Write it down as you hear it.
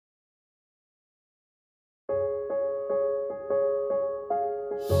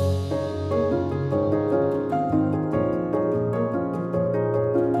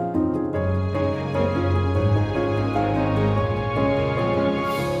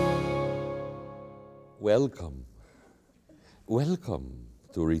Welcome. Welcome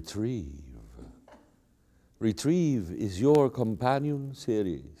to Retrieve. Retrieve is your companion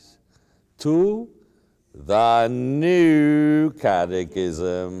series to the new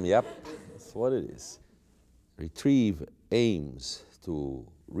Catechism. Yep, that's what it is. Retrieve aims to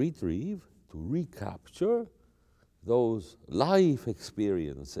retrieve, to recapture those life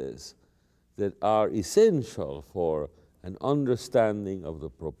experiences that are essential for an understanding of the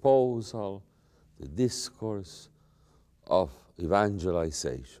proposal, the discourse of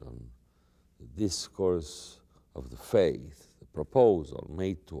evangelization, the discourse of the faith, the proposal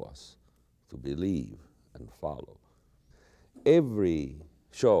made to us to believe and follow. Every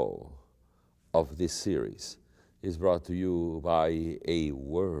show of this series is brought to you by a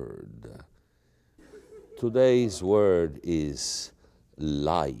word. Today's word is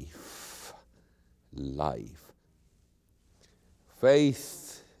life. Life. Faith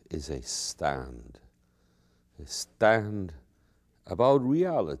is a stand about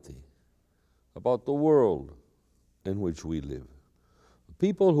reality, about the world in which we live.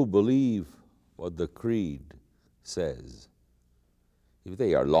 People who believe what the creed says, if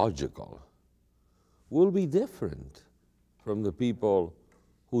they are logical, will be different from the people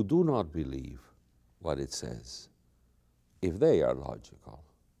who do not believe what it says, if they are logical.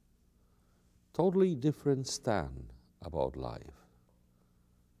 Totally different stand about life.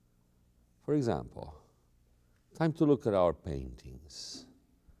 For example, time to look at our paintings.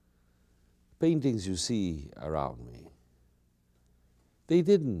 Paintings you see around me. They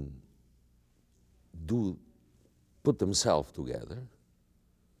didn't put themselves together.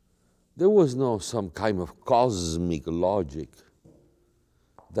 There was no some kind of cosmic logic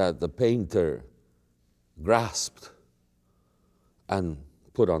that the painter grasped and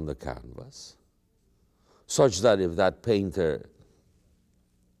put on the canvas, such that if that painter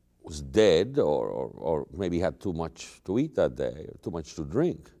was dead or maybe had too much to eat that day or too much to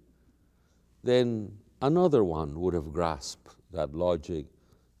drink, then another one would have grasped that logic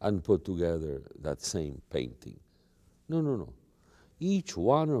and put together that same painting. No, no, no. Each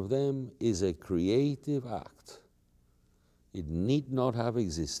one of them is a creative act. It need not have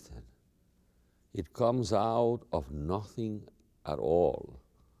existed. It comes out of nothing at all.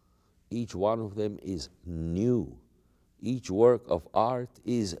 Each one of them is new. Each work of art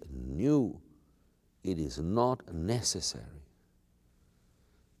is new. It is not necessary.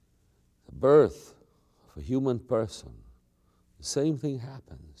 The birth of a human person, the same thing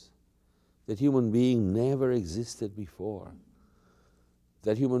happens. That human being never existed before.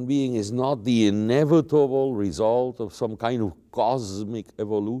 That human being is not the inevitable result of some kind of cosmic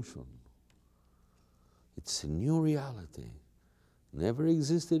evolution. It's a new reality. Never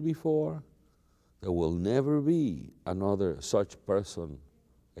existed before. There will never be another such person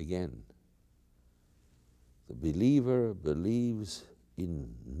again. The believer believes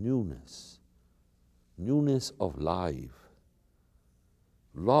in newness, newness of life.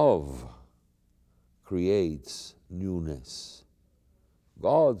 Love creates newness.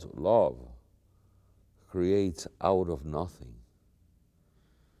 God's love creates out of nothing.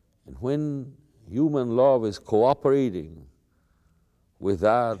 And when human love is cooperating with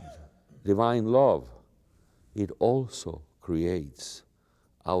that divine love, it also creates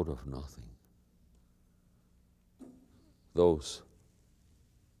out of nothing. Those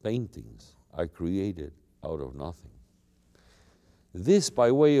paintings are created out of nothing. This by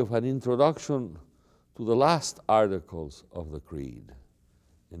way of an introduction to the last articles of the Creed.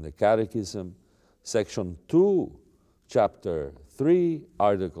 In the Catechism, section 2, chapter 3,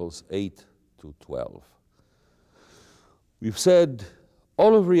 articles 8 to 12. We've said,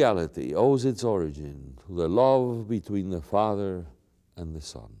 all of reality owes its origin to the love between the Father and the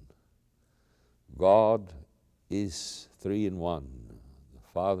Son. God is three in one, the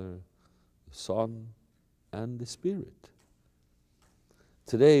Father, the Son, and the Spirit.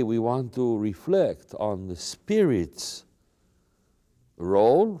 Today we want to reflect on the Spirit's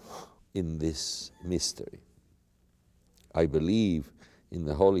role in this mystery. I believe in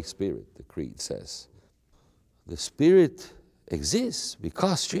the Holy Spirit, the Creed says. The Spirit exists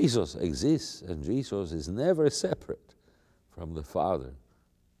because Jesus exists, and Jesus is never separate from the Father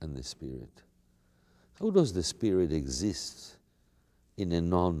and the Spirit. How does the Spirit exist in a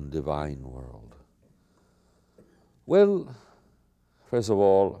non-divine world? Well, first of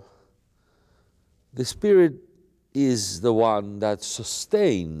all, the Spirit is the one that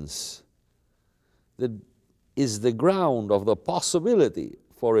sustains, that is the ground of the possibility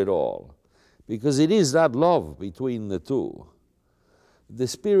for it all, because it is that love between the two. The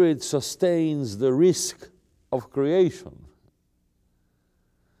Spirit sustains the risk of creation.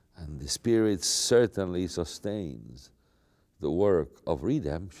 And the Spirit certainly sustains the work of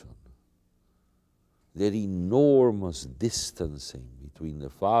redemption. That enormous distancing between the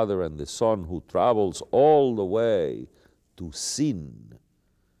Father and the Son, who travels all the way to sin,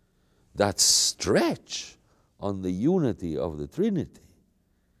 that stretch on the unity of the Trinity.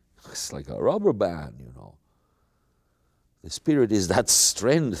 It's like a rubber band, you know. The Spirit is that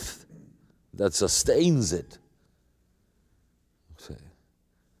strength that sustains it.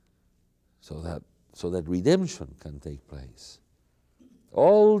 So that redemption can take place.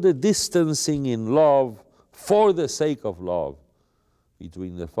 All the distancing in love, for the sake of love,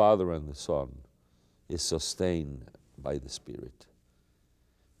 between the Father and the Son, is sustained by the Spirit.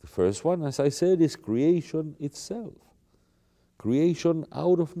 The first one, as I said, is creation itself. Creation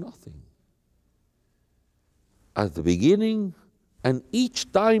out of nothing. At the beginning, and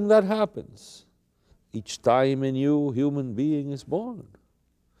each time that happens, each time a new human being is born,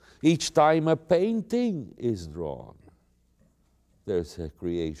 each time a painting is drawn, there's a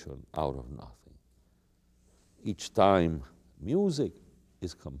creation out of nothing. Each time music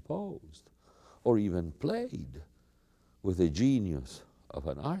is composed or even played with the genius of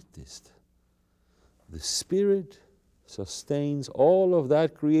an artist, the Spirit sustains all of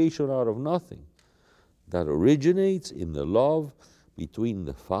that creation out of nothing that originates in the love between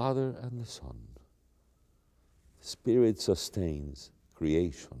the Father and the Son. The Spirit sustains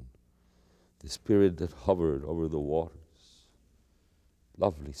creation, the Spirit that hovered over the waters.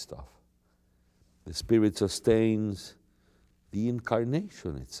 Lovely stuff. The Spirit sustains the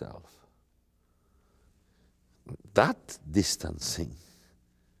incarnation itself. That distancing.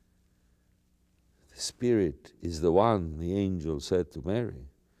 The Spirit is the one, the angel said to Mary,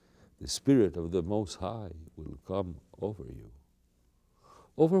 the Spirit of the Most High will come over you.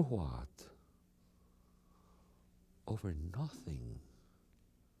 Over what? Over nothing.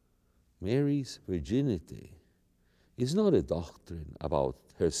 Mary's virginity is not a doctrine about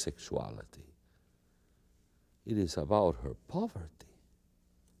her sexuality. It is about her poverty,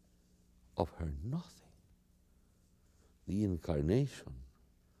 of her nothing. The incarnation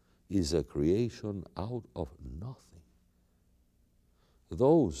is a creation out of nothing.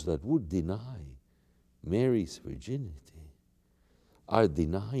 Those that would deny Mary's virginity are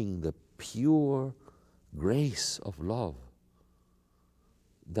denying the pure grace of love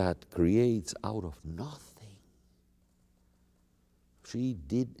that creates out of nothing. She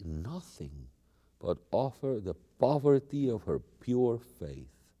did nothing but offer the poverty of her pure faith.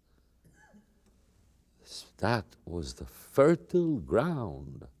 That was the fertile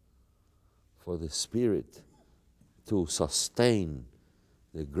ground for the Spirit to sustain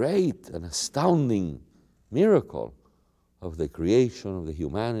the great and astounding miracle of the creation of the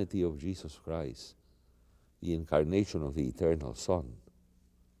humanity of Jesus Christ, the incarnation of the eternal Son.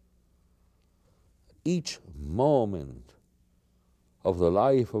 Each moment of the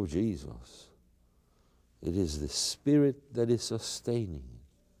life of Jesus, it is the Spirit that is sustaining.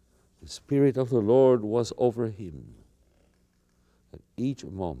 The Spirit of the Lord was over him. At each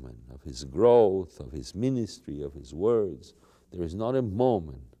moment of his growth, of his ministry, of his words, there is not a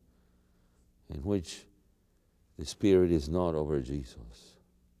moment in which the Spirit is not over Jesus.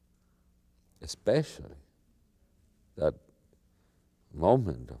 Especially that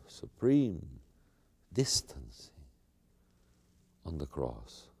moment of supreme distancing on the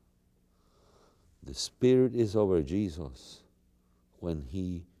cross. The Spirit is over Jesus when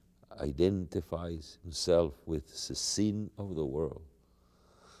he identifies himself with the sin of the world.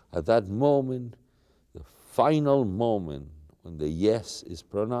 At that moment, the final moment when the yes is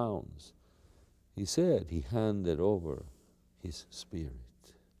pronounced, he said he handed over his Spirit.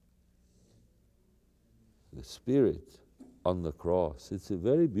 The Spirit on the cross. It's a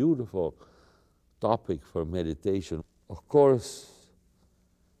very beautiful topic for meditation. Of course,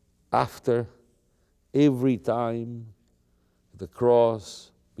 after every time the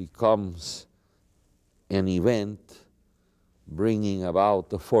cross becomes an event bringing about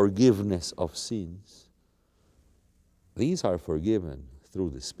the forgiveness of sins, these are forgiven through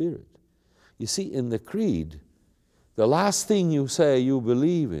the Spirit. You see, in the Creed, the last thing you say you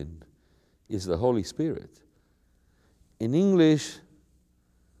believe in is the Holy Spirit. In English,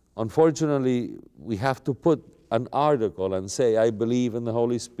 unfortunately, we have to put an article and say, I believe in the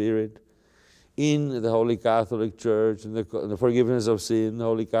Holy Spirit, in the Holy Catholic Church, in the forgiveness of sin, the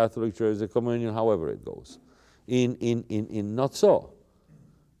Holy Catholic Church, the communion, however it goes. Not so.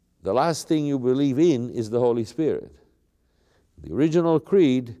 The last thing you believe in is the Holy Spirit. The original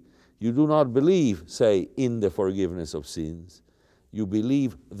creed, you do not believe, say, in the forgiveness of sins. You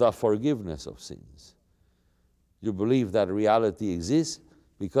believe the forgiveness of sins. You believe that reality exists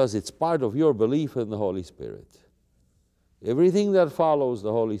because it's part of your belief in the Holy Spirit. Everything that follows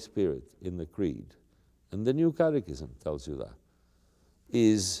the Holy Spirit in the Creed, and the New Catechism tells you that,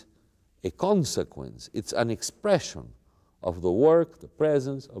 is a consequence. It's an expression of the work, the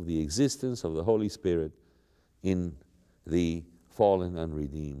presence, of the existence of the Holy Spirit in the fallen and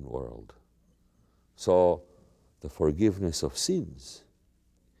redeemed world. So the forgiveness of sins,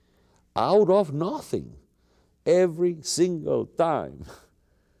 out of nothing, every single time,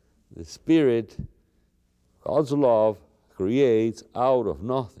 the Spirit, God's love, creates out of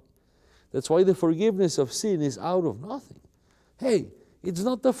nothing. That's why the forgiveness of sin is out of nothing. Hey, it's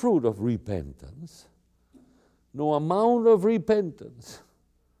not the fruit of repentance. No amount of repentance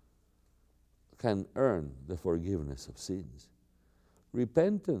can earn the forgiveness of sins.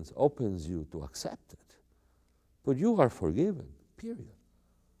 Repentance opens you to accept it. But you are forgiven, period,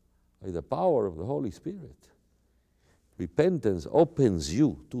 by the power of the Holy Spirit. Repentance opens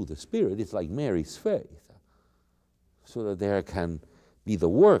you to the Spirit. It's like Mary's faith, so that there can be the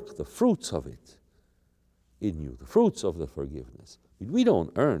work, the fruits of it in you, the fruits of the forgiveness. We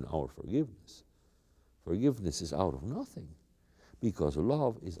don't earn our forgiveness. Forgiveness is out of nothing, because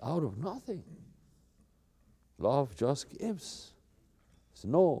love is out of nothing. Love just gives. There's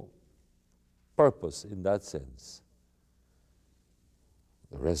no purpose in that sense.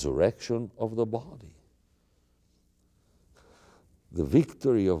 The resurrection of the body, the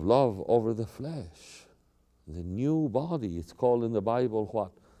victory of love over the flesh, the new body. It's called in the Bible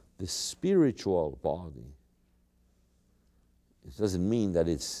what? The spiritual body. It doesn't mean that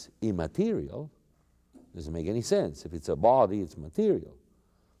it's immaterial. It doesn't make any sense. If it's a body, it's material.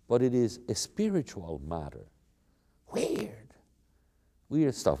 But it is a spiritual matter.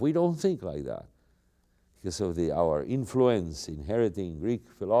 Weird stuff. We don't think like that. Because of our influence inheriting Greek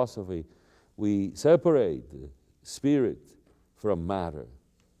philosophy, we separate the spirit from matter.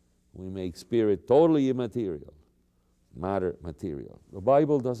 We make spirit totally immaterial, matter material. The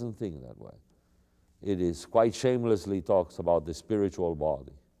Bible doesn't think that way. It is quite shamelessly talks about the spiritual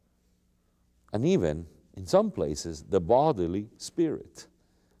body. And even, in some places, the bodily spirit.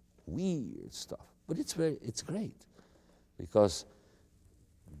 Weird stuff. But it's great. Because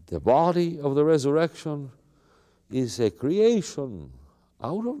the body of the resurrection is a creation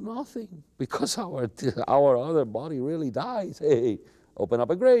out of nothing. Because our other body really dies. Hey, open up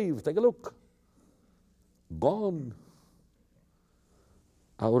a grave, take a look. Gone.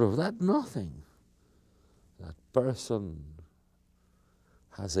 Out of that nothing, that person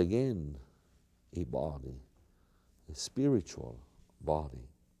has again a body, a spiritual body.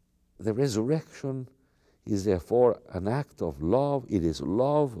 The resurrection is therefore an act of love. It is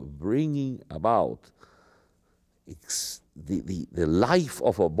love bringing about the life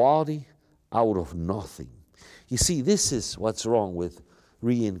of a body out of nothing. You see, this is what's wrong with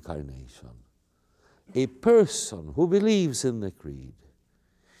reincarnation. A person who believes in the Creed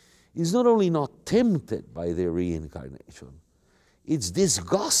is not only not tempted by the reincarnation, it's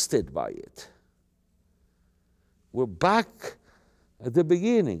disgusted by it. We're back at the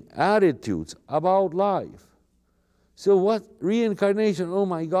beginning, attitudes about life. So what reincarnation, oh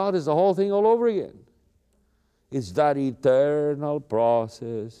my God, is the whole thing all over again. It's that eternal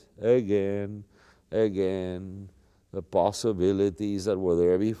process, again, the possibilities that were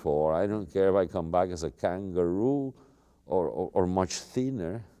there before. I don't care if I come back as a kangaroo or much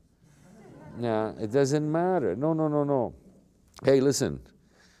thinner. No, it doesn't matter. No. Hey, listen,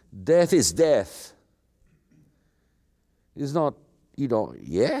 death is death. It's not,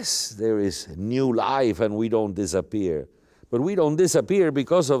 yes, there is new life and we don't disappear. But we don't disappear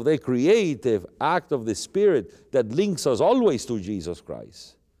because of the creative act of the Spirit that links us always to Jesus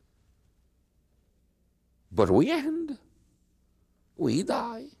Christ. But we end. We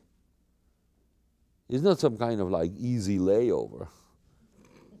die. It's not some kind of like easy layover.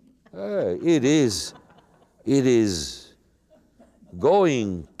 It is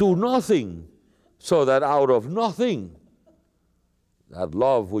going to nothing, so that out of nothing, that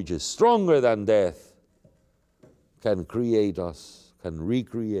love which is stronger than death can create us, can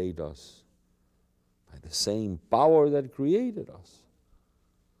recreate us by the same power that created us,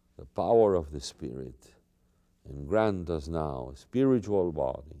 the power of the Spirit, and grant us now a spiritual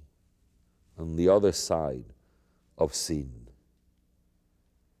body on the other side of sin.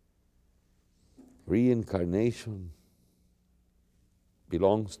 Reincarnation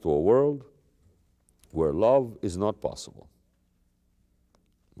belongs to a world where love is not possible,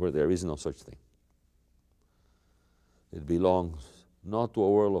 where there is no such thing. It belongs not to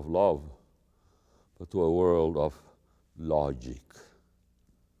a world of love, but to a world of logic.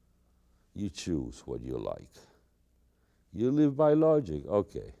 You choose what you like. You live by logic,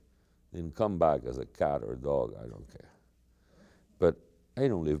 okay. Then come back as a cat or a dog, I don't care. But I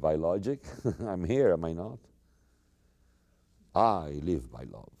don't live by logic. I'm here, am I not? I live by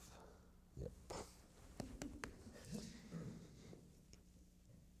love. Yep.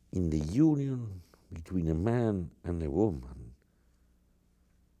 In the union between a man and a woman,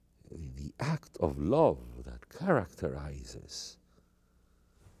 the act of love that characterizes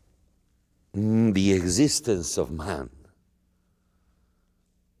the existence of man,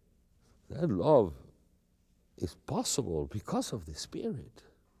 that love is possible because of the Spirit.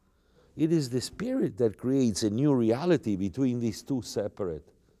 It is the Spirit that creates a new reality between these two separate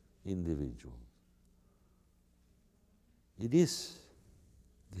individuals. It is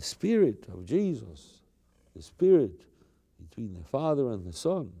the Spirit of Jesus, the Spirit between the Father and the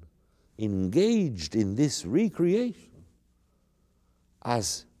Son, engaged in this recreation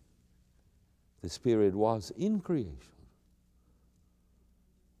as the Spirit was in creation,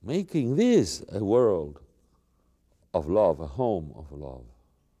 making this a world of love, a home of love.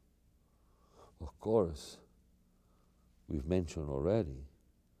 Of course, we've mentioned already,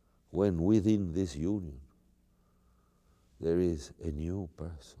 when within this union there is a new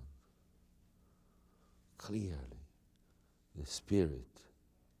person, clearly the Spirit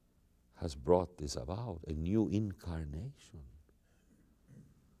has brought this about, a new incarnation,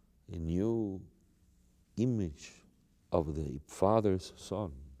 a new image of the Father's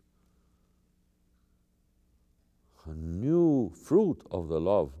Son, a new fruit of the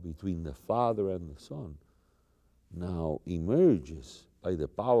love between the Father and the Son now emerges by the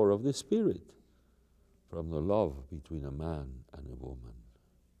power of the Spirit from the love between a man and a woman.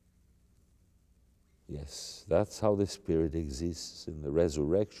 Yes, that's how the Spirit exists in the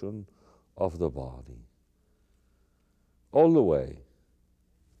resurrection of the body, all the way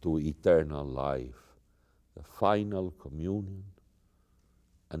to eternal life, the final communion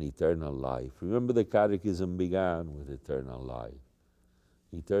and eternal life. Remember, the Catechism began with eternal life.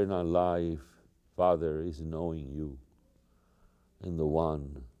 Eternal life, Father, is knowing you and the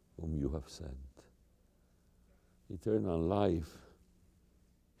one whom you have sent. Eternal life,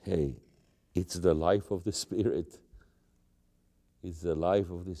 hey, it's the life of the Spirit. It's the life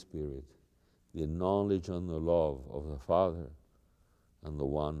of the Spirit, the knowledge and the love of the Father and the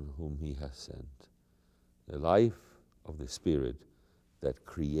one whom He has sent. The life of the Spirit that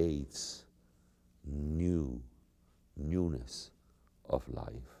creates newness of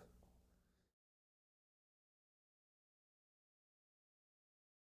life.